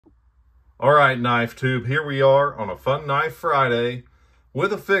All right, Knife Tube, here we are on a Fun Knife Friday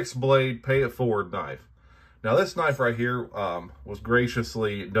with a fixed blade pay it forward knife. Now this knife right here was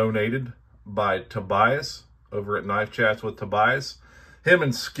graciously donated by Tobias over at Knife Chats with Tobias. Him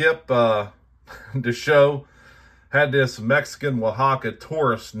and Skip DeShow had this Mexican Oaxaca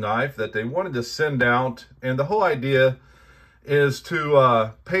tourist knife that they wanted to send out, and the whole idea is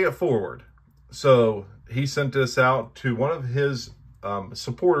to pay it forward. So he sent this out to one of his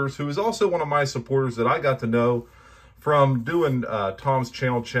supporters, who is also one of my supporters that I got to know from doing Tom's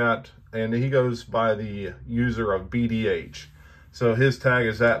channel chat, and he goes by the user of BDH. So his tag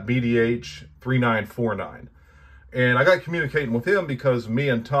is at BDH3949. And I got communicating with him because me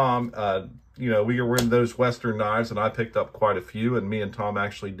and Tom, you know, we were in those Western knives, and I picked up quite a few, and me and Tom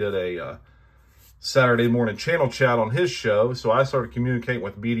actually did a Saturday morning channel chat on his show. So I started communicating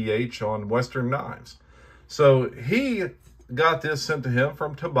with BDH on Western knives. So he got this sent to him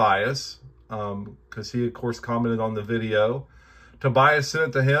from Tobias, because he, of course, commented on the video. Tobias sent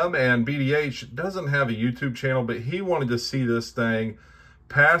it to him, and BDH doesn't have a YouTube channel, but he wanted to see this thing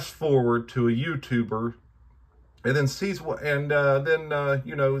pass forward to a YouTuber, and then sees what, and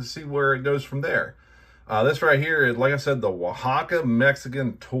you know, see where it goes from there. This right here is, like I said, the Oaxaca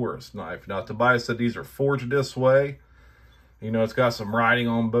Mexican tourist knife. Now, Tobias said these are forged this way. You know, it's got some writing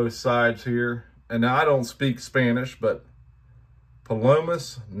on both sides here. And now I don't speak Spanish, but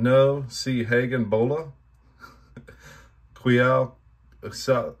Palomas no si Hagen Bola. Quial.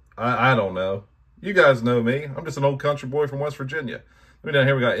 I don't know. You guys know me. I'm just an old country boy from West Virginia. Maybe down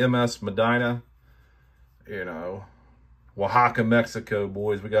here we got MS Medina. You know, Oaxaca, Mexico,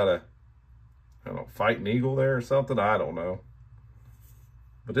 boys. We got a, I don't know, fighting eagle there or something. I don't know.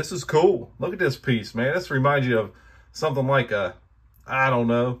 But this is cool. Look at this piece, man. This reminds you of something like a, I don't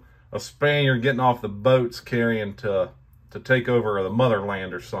know, a Spaniard getting off the boats carrying to take over the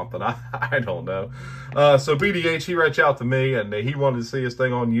motherland or something. I don't know. So BDH, he reached out to me, and he wanted to see this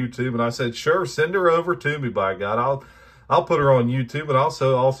thing on YouTube. And I said, sure, send her over to me, by God. I'll put her on YouTube, and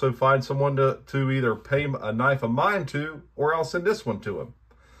also find someone to either pay a knife of mine to, or I'll send this one to him.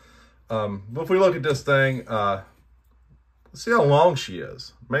 But if we look at this thing, let's see how long she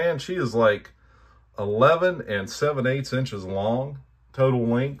is. Man, she is like 11 7/8 inches long, total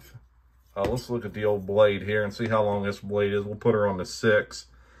length. Let's look at the old blade here and see how long this blade is. We'll put her on the 6.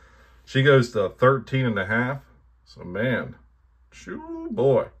 She goes to 13.5. So, man, shoo,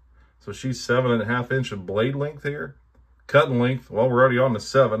 boy. So she's 7.5 inch of blade length here. Cutting length, well, we're already on the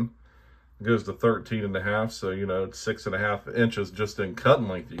 7. It goes to 13.5. So, you know, it's 6.5 inches just in cutting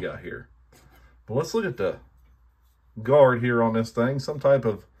length you got here. But let's look at the guard here on this thing. Some type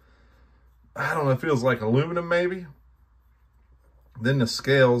of, I don't know, it feels like aluminum maybe. Then the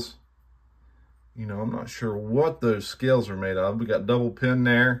scales. You know, I'm not sure what those scales are made of. We got double pin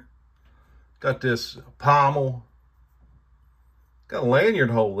there. Got this pommel. Got a lanyard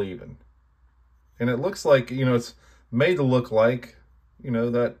hole even. And it looks like, you know, it's made to look like, you know,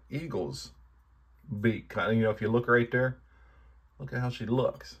 that eagle's beak. Kind of, you know, if you look right there. Look at how she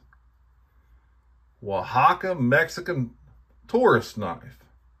looks. Oaxaca Mexican tourist knife.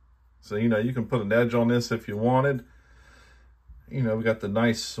 So, you know, you can put an edge on this if you wanted. You know, we got the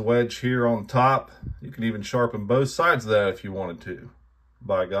nice wedge here on top. You can even sharpen both sides of that if you wanted to.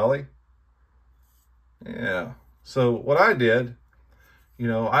 By golly. Yeah. So what I did, you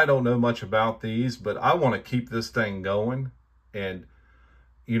know, I don't know much about these, but I want to keep this thing going. And,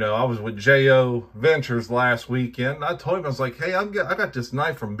 you know, I was with J.O. Ventures last weekend. I told him, I was like, hey, I got this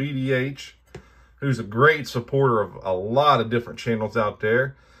knife from BDH, who's a great supporter of a lot of different channels out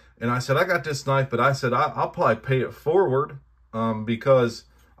there. And I said, I got this knife, but I said, I'll probably pay it forward. Because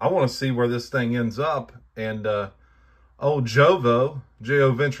I want to see where this thing ends up. And old Jovo,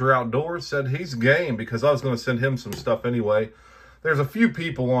 J.O. Venture Outdoors, said he's game, because I was going to send him some stuff anyway. There's a few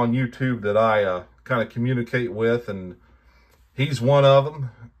people on YouTube that I kind of communicate with, and he's one of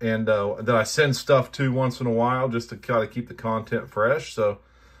them, and that I send stuff to once in a while just to kind of keep the content fresh. So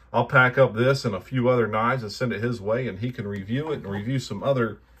I'll pack up this and a few other knives and send it his way, and he can review it and review some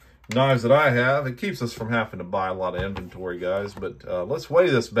other knives that I have. It keeps us from having to buy a lot of inventory, guys. But let's weigh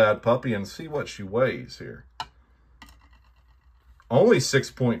this bad puppy and see what she weighs here. Only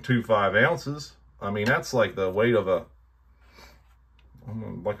 6.25 ounces. I mean, that's like the weight of a,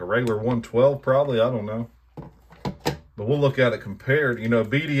 like a regular 112 probably. I don't know. But we'll look at it compared. You know,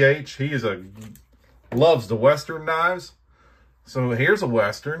 BDH, loves the Western knives. So here's a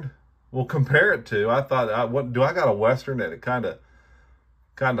Western. We'll compare it to. I thought, what do I got a Western that it kind of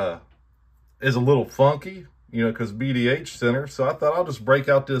is a little funky, you know, because BDH center. So I thought I'll just break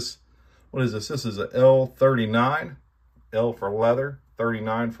out this, what is this? This is a L39, L for leather,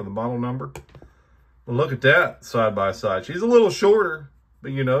 39 for the model number. But look at that side by side. She's a little shorter,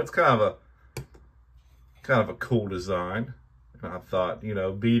 but you know, it's kind of a cool design. And I thought, you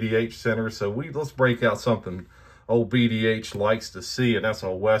know, BDH center, so let's break out something old BDH likes to see, and that's a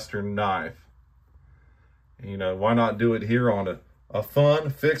Western knife. And, you know, why not do it here on a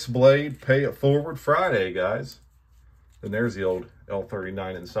fun fixed blade, pay it forward Friday, guys. And there's the old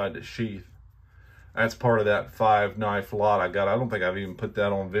L39 inside the sheath. That's part of that 5 knife lot I got. I don't think I've even put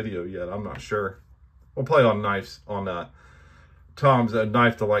that on video yet. I'm not sure. We'll play on knives on Tom's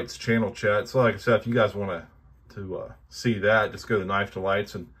Knife Delights channel chat. So like I said, if you guys want to see that, just go to Knife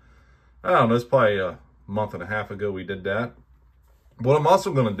Delights. And I don't know, it's probably a month and a half ago we did that. What I'm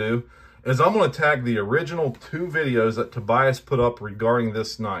also going to do is I'm going to tag the original 2 videos that Tobias put up regarding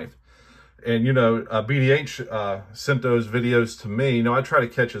this knife. And, you know, BDH sent those videos to me. You know, I try to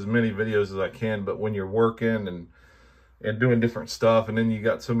catch as many videos as I can, but when you're working and doing different stuff, and then you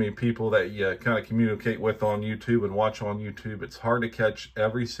got so many people that you kind of communicate with on YouTube and watch on YouTube, it's hard to catch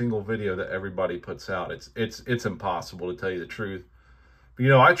every single video that everybody puts out. It's impossible, to tell you the truth. But, you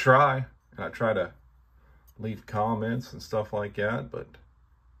know, I try, and I try to leave comments and stuff like that, but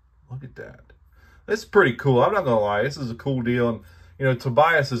look at that. It's pretty cool. I'm not going to lie. This is a cool deal. And, you know,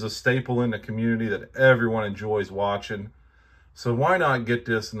 Tobias is a staple in the community that everyone enjoys watching. So why not get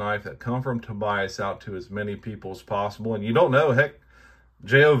this knife that come from Tobias out to as many people as possible? And you don't know, heck,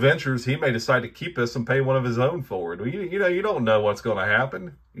 J.O. Ventures, he may decide to keep this and pay one of his own for it. You know, you don't know what's going to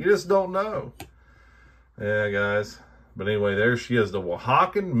happen. You just don't know. Yeah, guys. But anyway, there she is, the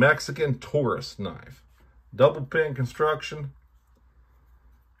Oaxacan Mexican Taurus knife. Double pin construction.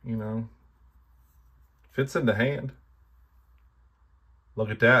 You know, fits in the hand. Look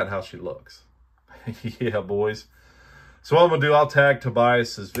at that, how she looks. Yeah, boys. So what I'm going to do, I'll tag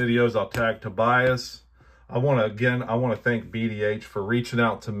Tobias's videos. I'll tag Tobias. I want to thank BDH for reaching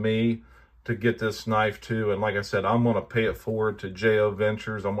out to me to get this knife too. And like I said, I'm going to pay it forward to J.O.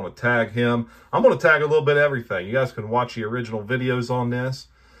 Ventures. I'm going to tag him. I'm going to tag a little bit of everything. You guys can watch the original videos on this.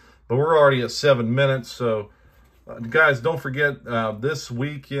 But we're already at 7 minutes. So, guys, don't forget, this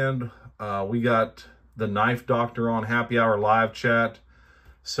weekend, we got the Knife Doctor on Happy Hour live chat.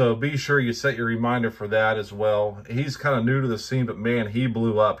 So be sure you set your reminder for that as well. He's kind of new to the scene, but man, he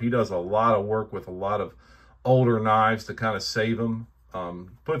blew up. He does a lot of work with a lot of older knives to kind of save them.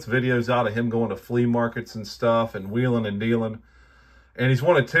 Puts videos out of him going to flea markets and stuff and wheeling and dealing. And he's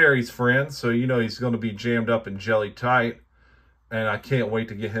one of Terry's friends, so you know he's going to be jammed up and jelly tight. And I can't wait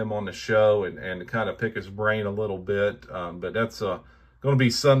to get him on the show and kind of pick his brain a little bit. But that's going to be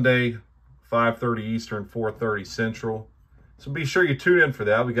Sunday, 5:30 Eastern, 4:30 Central. So be sure you tune in for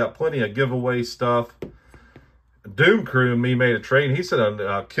that. We got plenty of giveaway stuff. Doom Crew and me made a trade. He said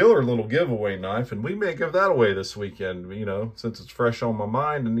a killer little giveaway knife, and we may give that away this weekend, you know, since it's fresh on my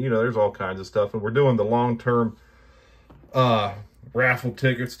mind. And, you know, there's all kinds of stuff. And we're doing the long-term raffle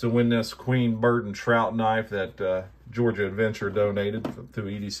tickets to win this Queen Burton Trout knife that Georgia Adventure donated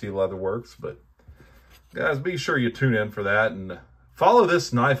through EDC Leatherworks. But, guys, be sure you tune in for that and follow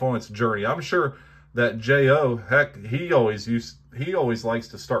this knife on its journey. I'm sure that J.O., heck, he always likes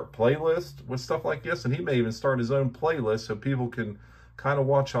to start playlists with stuff like this, and he may even start his own playlist so people can kind of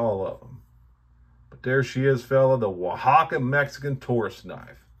watch all of them. But there she is, fella, the Oaxacan Mexican Taurus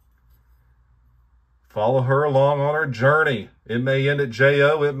knife. Follow her along on her journey. It may end at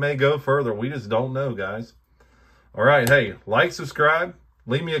J.O., it may go further. We just don't know, guys. All right, hey, like, subscribe,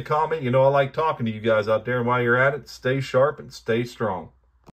 leave me a comment. You know I like talking to you guys out there, and while you're at it, stay sharp and stay strong.